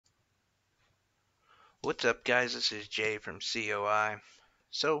What's up, guys? This is Jay from COI.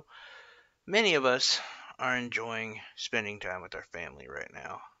 So, many of us are enjoying spending time with our family right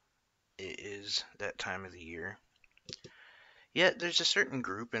now. It is that time of the year. Yet, there's a certain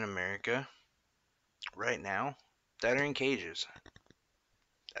group in America right now that are in cages,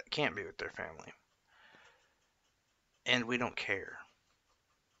 that can't be with their family. And we don't care.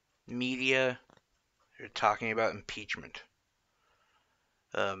 Media are talking about impeachment.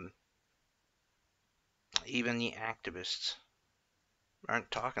 Um, Even the activists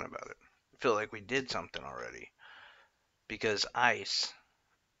aren't talking about it. I feel like we did something already because ICE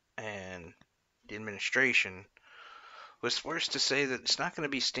and the administration was forced to say that it's not going to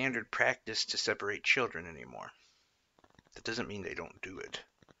be standard practice to separate children anymore. That doesn't mean they don't do it.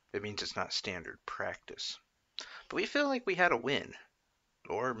 It means it's not standard practice. But we feel like we had a win.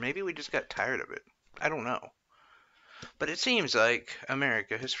 Or maybe we just got tired of it. I don't know. But it seems like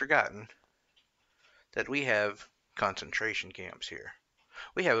America has forgotten that we have concentration camps here.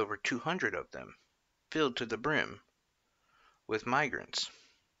 We have over 200 of them, filled to the brim with migrants,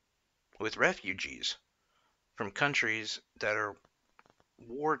 with refugees from countries that are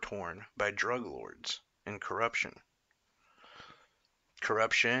war torn by drug lords and corruption.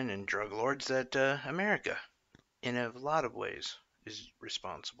 Corruption and drug lords that America, in a lot of ways, is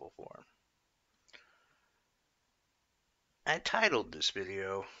responsible for. I titled this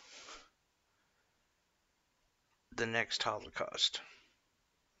video The Next Holocaust.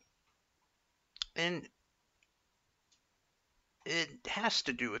 And it has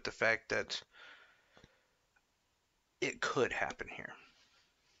to do with the fact that it could happen here.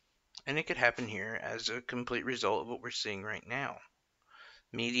 And it could happen here as a complete result of what we're seeing right now.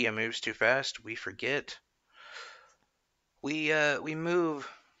 Media moves too fast, we forget. We move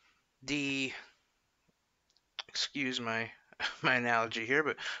the, excuse my analogy here,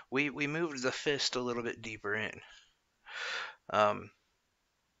 but we moved the fist a little bit deeper in. Um,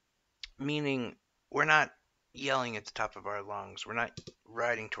 Meaning we're not yelling at the top of our lungs. We're not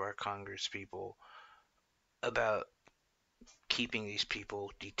writing to our Congress people about keeping these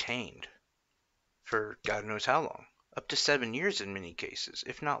people detained for God knows how long, up to 7 years in many cases,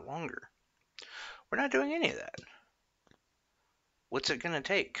 if not longer. We're not doing any of that. What's it going to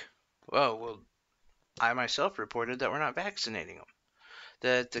take? Well, I myself reported that we're not vaccinating them,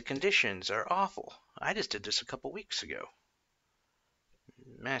 that the conditions are awful. I just did this a couple weeks ago.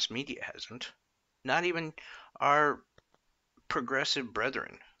 Mass media hasn't. Not even our progressive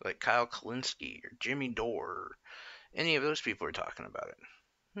brethren like Kyle Kalinske or Jimmy Dore or any of those people are talking about it.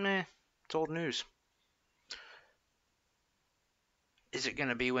 Meh, it's old news. Is it going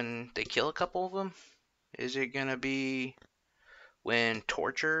to be when they kill a couple of them? Is it going to be when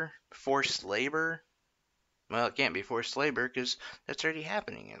torture, forced labor? Well, it can't be forced labor because that's already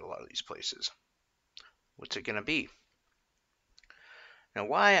happening in a lot of these places. What's it going to be? Now,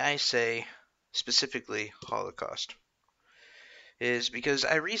 why I say specifically Holocaust is because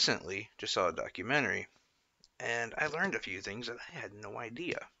I recently just saw a documentary and I learned a few things that I had no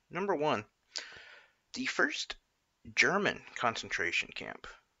idea. Number one, the first German concentration camp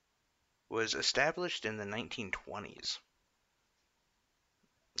was established in the 1920s.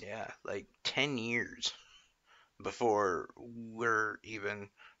 Yeah, like 10 years before we're even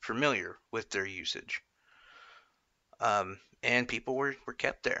familiar with their usage. And people were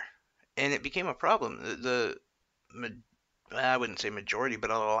kept there. And it became a problem. I wouldn't say majority, but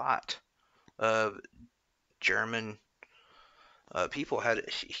a lot of German people had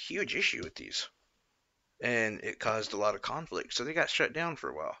a huge issue with these. And it caused a lot of conflict. So they got shut down for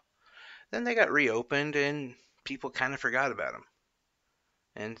a while. Then they got reopened and people kind of forgot about them.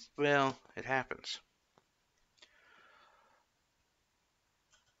 And, well, it happens.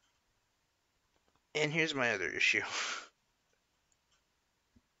 And here's my other issue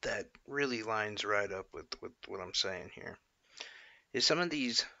that really lines right up with what I'm saying here. Is some of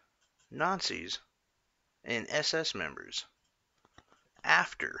these Nazis and SS members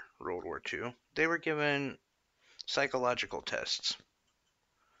after World War II, they were given psychological tests.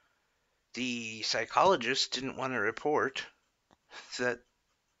 The psychologists didn't want to report that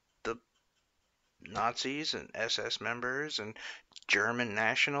the Nazis and SS members and German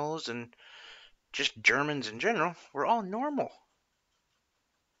nationals and just Germans in general were all normal.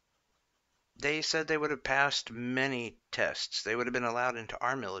 They said they would have passed many tests. They would have been allowed into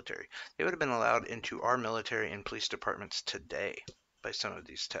our military. They would have been allowed into our military and police departments today by some of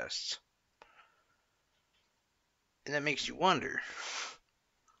these tests. And that makes you wonder,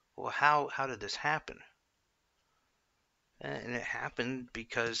 well, how did this happen? And it happened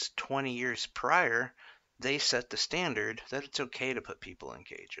because 20 years prior, they set the standard that it's okay to put people in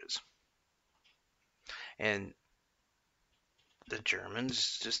cages. And the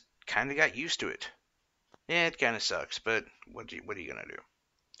Germans just kind of got used to it. Yeah, it kind of sucks, but what are you gonna do?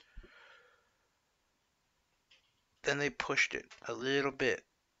 Then they pushed it a little bit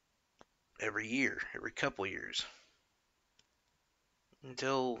every year, every couple years,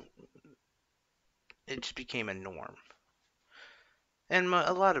 until it just became a norm. And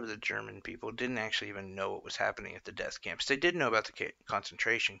a lot of the German people didn't actually even know what was happening at the death camps. They did know about the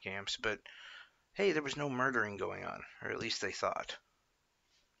concentration camps, but hey, there was no murdering going on, or at least they thought.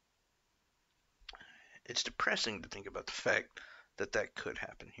 It's depressing to think about the fact that that could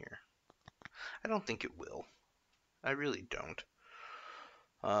happen here. I don't think it will. I really don't.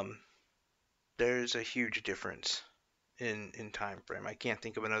 Um, there's a huge difference in time frame. I can't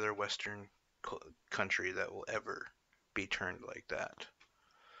think of another Western country that will ever be turned like that.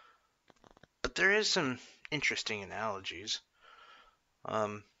 But there is some interesting analogies.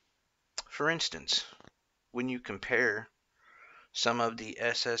 Um, for instance, when you compare some of the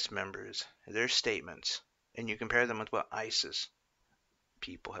SS members, their statements, and you compare them with what ISIS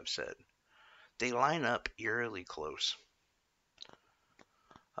people have said, they line up eerily close.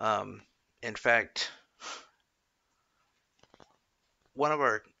 Um, in fact, one of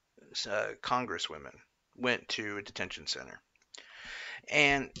our congresswomen went to a detention center,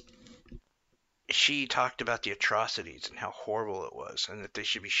 and she talked about the atrocities and how horrible it was, and that they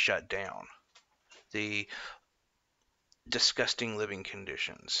should be shut down. The disgusting living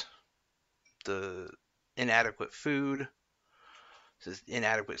conditions, the inadequate food, the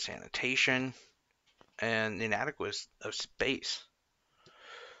inadequate sanitation, and inadequate of space.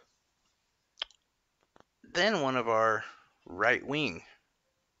 Then one of our right wing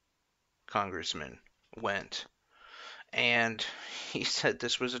congressmen went, and he said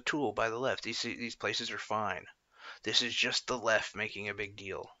this was a tool by the left. These places are fine. This is just the left making a big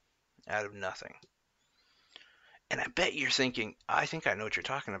deal out of nothing. And I bet you're thinking, I think I know what you're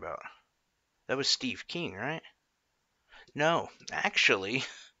talking about. That was Steve King, right? No, actually,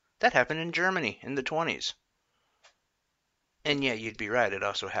 that happened in Germany in the 20s. And yeah, you'd be right. It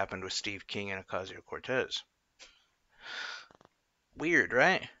also happened with Steve King and Ocasio-Cortez. Weird,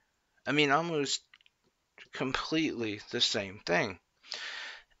 right? I mean, almost completely the same thing.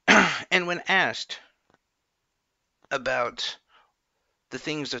 And when asked about the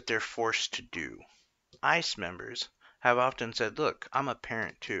things that they're forced to do, ICE members have often said, look, I'm a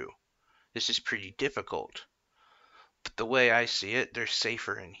parent too. This is pretty difficult. But the way I see it, they're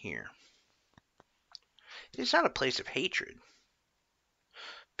safer in here. It's not a place of hatred,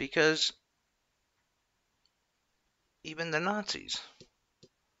 because even the Nazis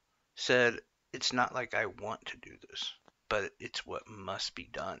said, it's not like I want to do this, but it's what must be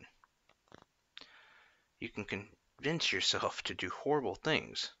done. You can convince yourself to do horrible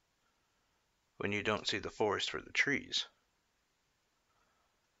things when you don't see the forest for the trees.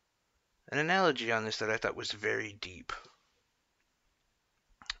 An analogy on this that I thought was very deep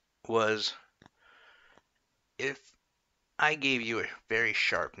was, if I gave you a very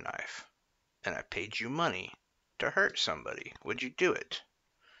sharp knife and I paid you money to hurt somebody, would you do it?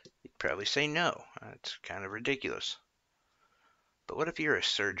 You'd probably say no. That's kind of ridiculous. But what if you're a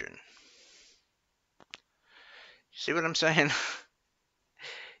surgeon? See what I'm saying?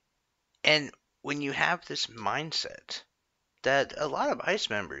 And when you have this mindset that a lot of ICE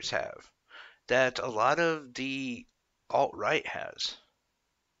members have, that a lot of the alt-right has,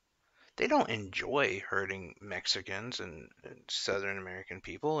 they don't enjoy hurting Mexicans and Southern American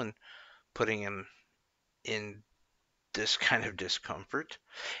people and putting them in this kind of discomfort.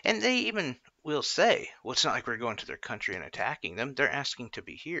 And they even will say, well, it's not like we're going to their country and attacking them. They're asking to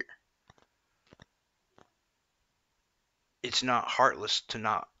be here. It's not heartless to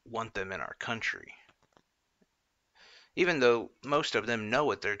not want them in our country. Even though most of them know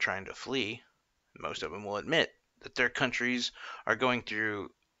what they're trying to flee, most of them will admit that their countries are going through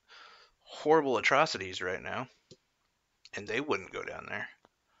horrible atrocities right now, and they wouldn't go down there.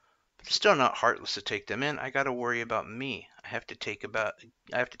 But it's still not heartless to take them in. I got to worry about me. I have to take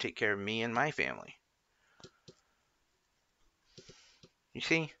care of me and my family. You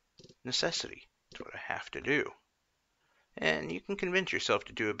see, necessity. It's what I have to do. And you can convince yourself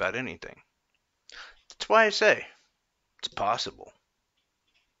to do about anything. That's why I say it's possible.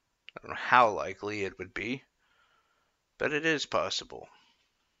 I don't know how likely it would be, but it is possible.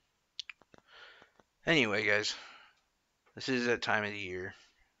 Anyway, guys, this is that time of the year,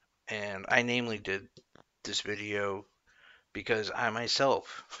 and I namely did this video because I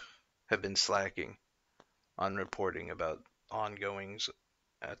myself have been slacking on reporting about ongoings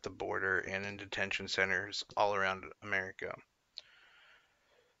at the border and in detention centers all around America.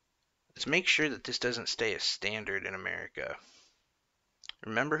 Let's make sure that this doesn't stay a standard in America.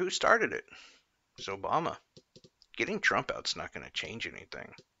 Remember who started it? It was Obama. Getting Trump out's not going to change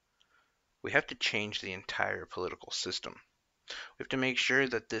anything. We have to change the entire political system. We have to make sure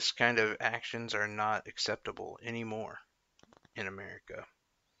that this kind of actions are not acceptable anymore in America.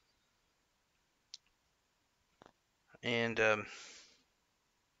 And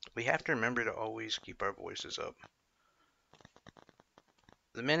we have to remember to always keep our voices up.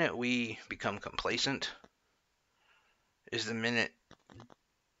 The minute we become complacent is the minute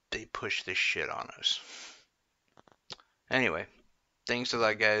they push this shit on us. Anyway, thanks a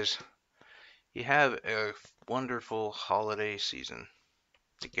lot, guys. You have a wonderful holiday season.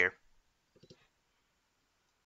 Take care.